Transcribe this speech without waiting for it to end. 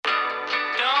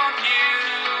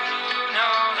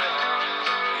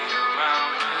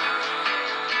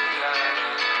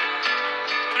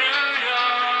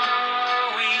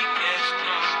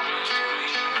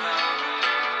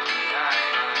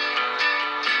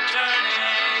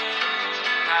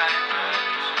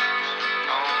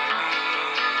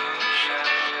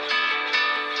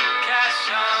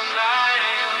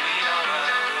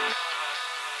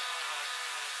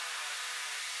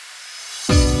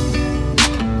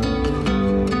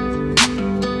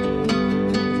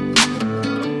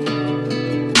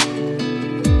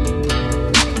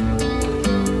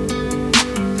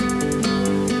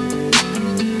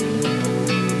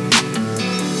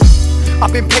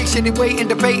pushing, waiting,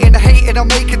 debating, the hating I'm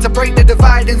making to break the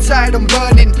divide inside. I'm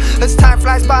burning. As time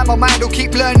flies by, my mind will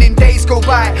keep learning. Days go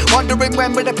by, wondering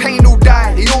when will the pain will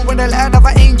die. You all wanna let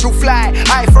another angel fly.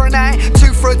 Eye for an eye,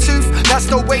 tooth for a tooth. That's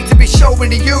no way to be showing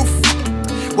the youth.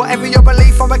 Whatever your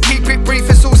belief, I'ma keep it brief.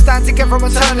 It's all stand together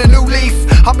and turn a new leaf.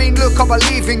 I mean, look, I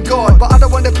believe in God, but I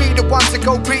don't wanna be the one to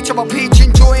go preach. I'm a peach,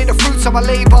 enjoying the fruits of my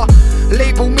labour.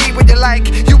 Label me what you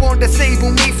like, you won't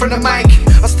disable me from the mic.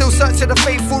 I still search for the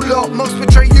faithful lot. Most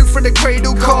betray you from the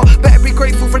cradle car. Better be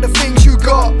grateful for the things you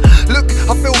got. Look,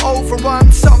 I feel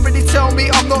overrun. Somebody tell me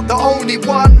I'm not the only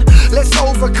one. Let's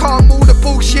overcome all the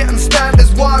bullshit and stand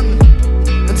as one.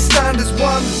 And stand as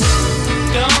one.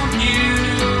 Don't you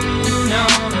know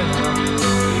that I'm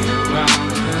around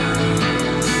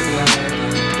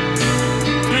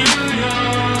through your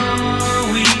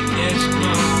weakness,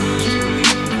 knows we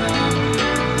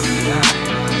love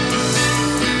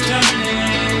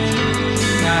turning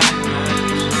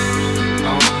nightmares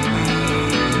on me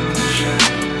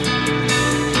shadows.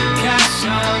 Cast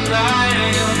some light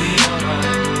and you'll be alright.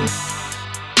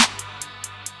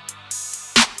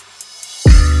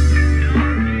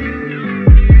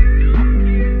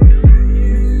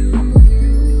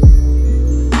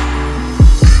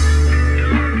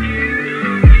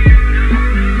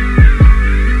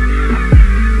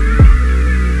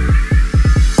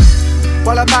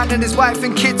 While a man and his wife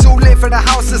and kids all live in a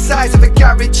house the size of a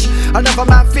garage. Another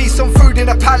man feasts on food in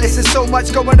a palace. There's so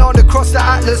much going on across the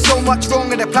atlas. So much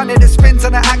wrong in the planet that spins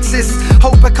on an axis.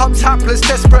 Hope becomes hapless.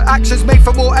 Desperate actions make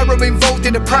for more error involved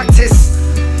in the practice.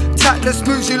 Tactless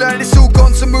moves you learn, it's all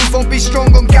gone, so move on, be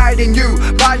strong, I'm guiding you.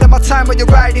 Biding my time when you're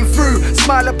riding through.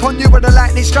 Smile upon you when the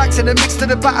lightning strikes. In the midst of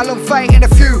the battle, I'm fighting a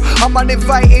few. I'm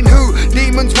uninviting who?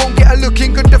 Demons won't get a look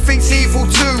in, good defeats evil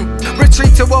too.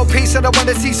 Retreat to world peace and I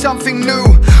wanna see something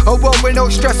new. A world with no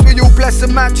stress, we all blessed.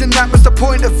 Imagine that was the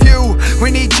point of view.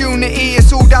 We need unity,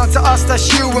 it's all down to us, that's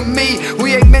you and me.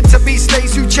 We ain't meant to be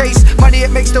slaves who chase money, it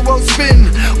makes the world spin.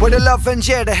 Where the love and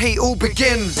yeah, the hate all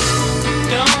begin.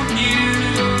 Don't you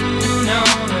know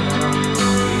that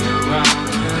I'm around?